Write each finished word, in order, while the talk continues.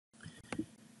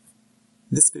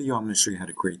In this video, I'm going to show you how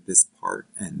to create this part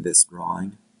and this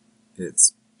drawing.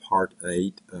 It's part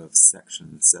 8 of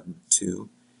section 7.2.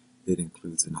 It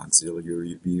includes an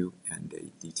auxiliary view and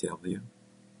a detail view.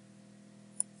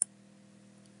 I'm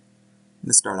going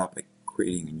to start out by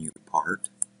creating a new part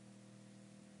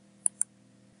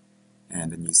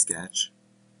and a new sketch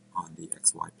on the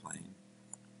XY plane.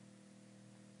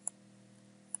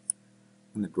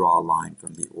 I'm going to draw a line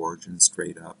from the origin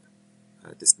straight up,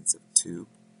 a distance of 2,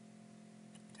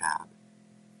 tab.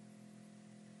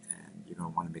 And you're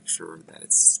going to want to make sure that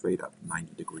it's straight up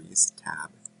 90 degrees, tab,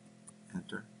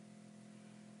 enter.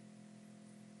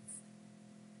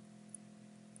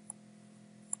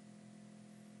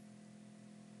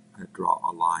 I'm going to draw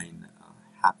a line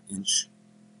 ½ inch,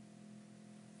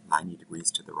 90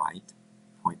 degrees to the right,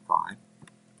 0.5.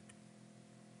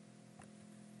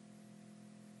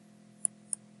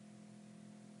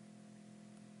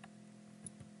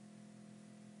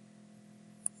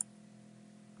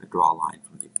 Draw a line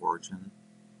from the origin,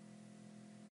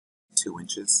 2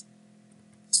 inches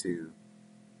to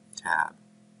tab,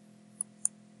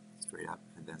 straight up,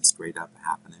 and then straight up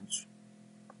 ½ inch,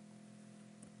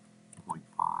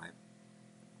 0.5,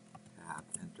 tab,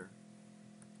 enter.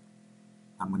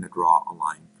 I'm going to draw a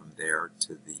line from there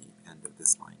to the end of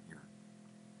this line here.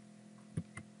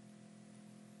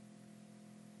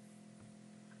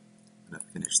 I'm going to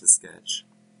finish the sketch.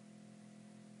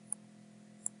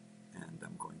 And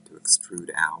I'm going to extrude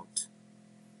out,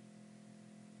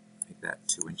 make that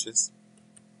 2 inches.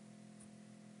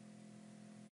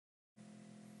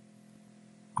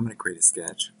 I'm going to create a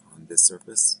sketch on this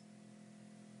surface.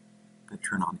 I'm going to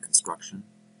turn on construction,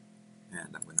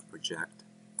 and I'm going to project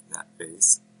that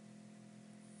face.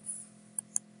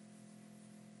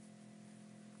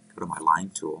 Go to my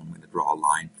line tool. I'm going to draw a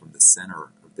line from the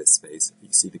center of this face.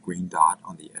 You see the green dot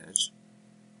on the edge,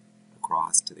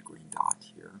 across to the green dot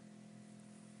here.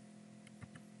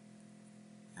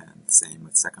 And the same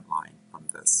with second line from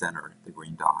the center, the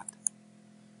green dot,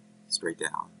 straight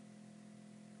down.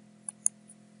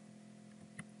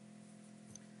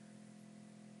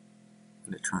 I'm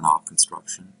going to turn off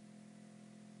construction.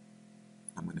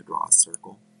 I'm going to draw a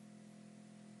circle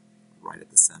right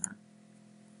at the center.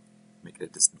 Make it a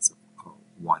distance of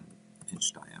 1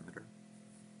 inch diameter.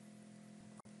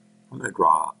 I'm going to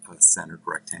draw a centered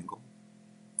rectangle.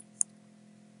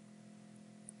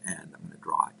 And I'm going to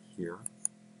draw it here.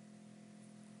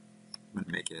 I'm going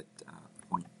to make it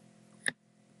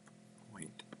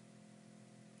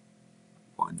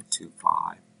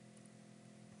 0.125,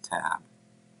 tab,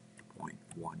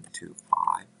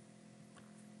 0.125.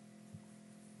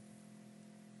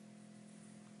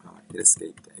 Hit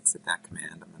escape to exit that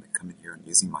command. I'm going to come in here and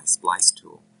using my splice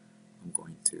tool, I'm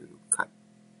going to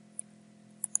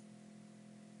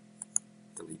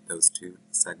delete those 2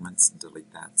 segments,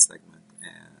 delete that segment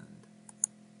and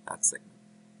that segment.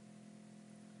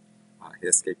 Hit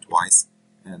escape twice,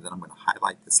 and then I'm going to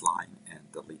highlight this line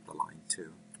and delete the line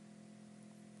too.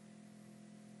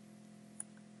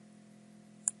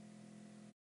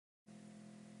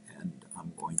 And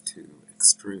I'm going to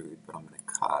extrude, but I'm going to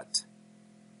cut,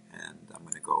 and I'm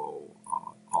going to go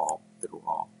all through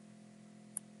all.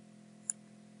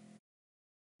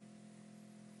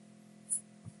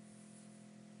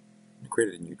 I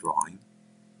created a new drawing.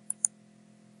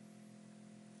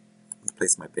 I'm going to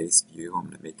place my base view. I'm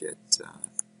going to make it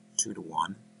 2 to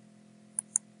 1.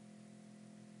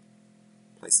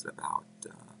 Place it about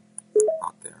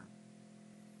there.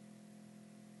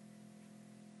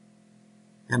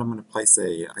 And I'm going to place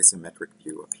a isometric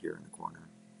view up here in the corner.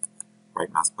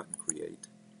 Right mouse button, create.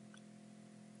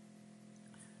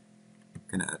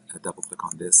 I'm going to double click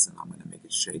on this and I'm going to make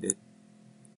it shaded.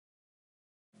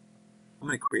 I'm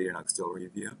going to create an auxiliary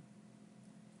view.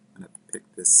 I'm going to pick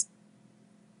this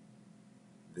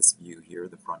view here,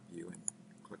 the front view, and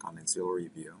click on auxiliary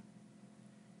view.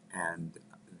 And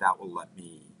that will let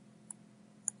me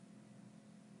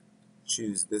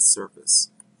choose this surface.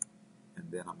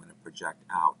 And then I'm going to project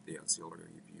out the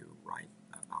auxiliary view right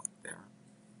about there.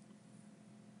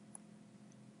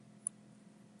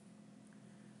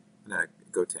 I'm going to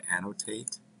go to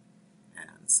Annotate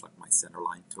and select my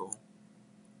centerline tool.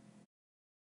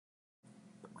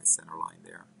 Put my center line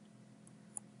there.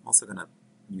 I'm also going to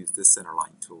use this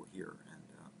centerline tool here and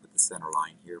put the center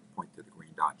line here, point to the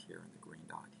green dot here and the green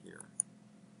dot here.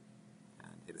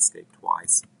 And hit escape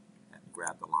twice and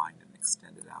grab the line and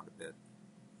extend it out a bit.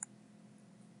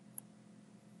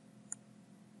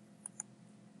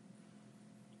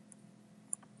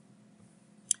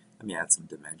 Let me add some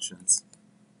dimensions,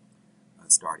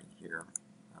 starting here,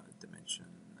 dimension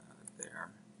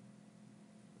there,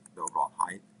 the overall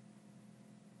height.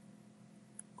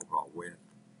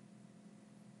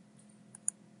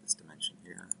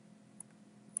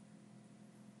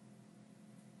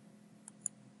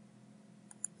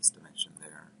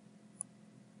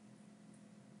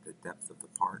 depth of the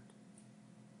part,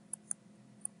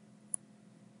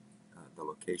 the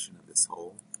location of this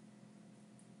hole,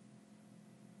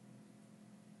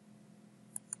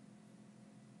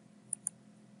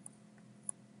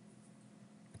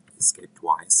 escape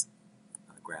twice,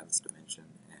 grab this dimension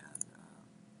and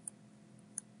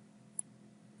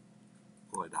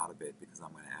pull it out a bit because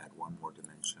I'm going to add one more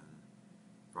dimension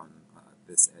from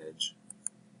this edge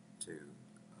to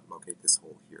locate this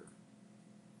hole here.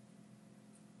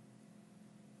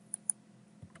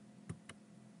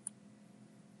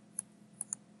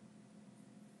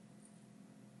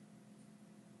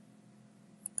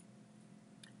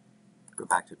 Go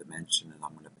back to dimension and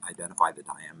I'm going to identify the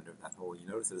diameter of that hole. You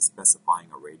notice it is specifying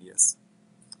a radius.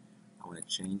 I want to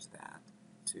change that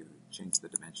to change the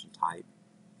dimension type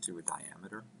to a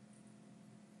diameter.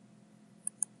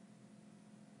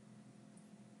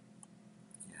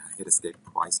 Yeah, hit escape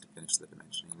twice to finish the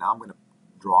dimensioning. Now I'm going to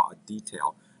draw a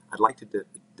detail. I'd like to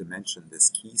dimension this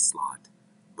key slot,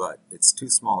 but it's too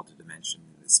small to dimension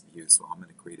in this view, so I'm going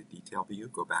to create a detail view.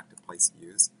 Go back to place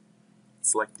views,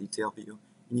 select detail view,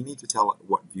 and you need to tell it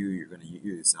what view you're going to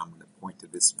use. I'm going to point to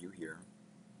this view here.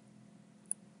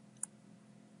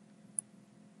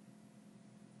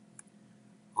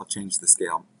 I'll change the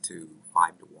scale to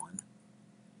 5:1,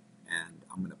 and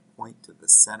I'm going to point to the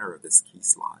center of this key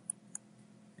slot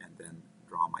and then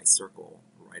draw my circle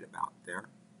right about there.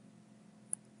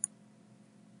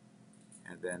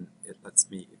 And then it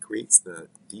creates the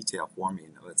detail for me,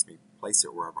 and it lets me place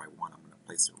it wherever I want. I'm going to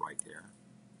place it right there.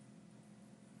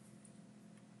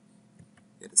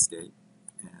 Hit escape,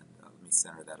 and let me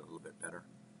center that a little bit better.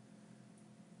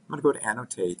 I'm going to go to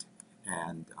annotate,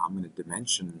 and I'm going to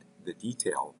dimension the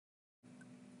detail.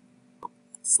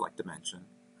 Select dimension.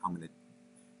 I'm going to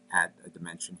add a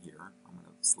dimension here. I'm going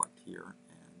to select here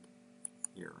and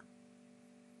here.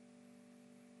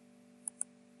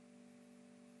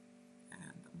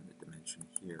 And I'm going to dimension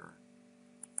here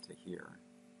to here.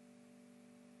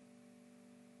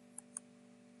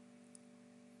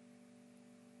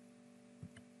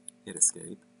 Hit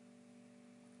escape.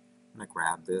 I'm going to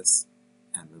grab this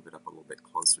and move it up a little bit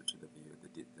closer to the view,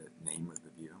 the name of the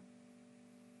view.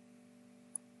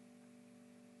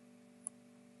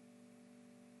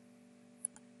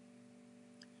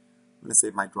 I'm going to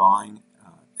save my drawing,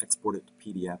 export it to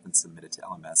PDF, and submit it to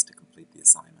LMS to complete the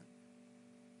assignment.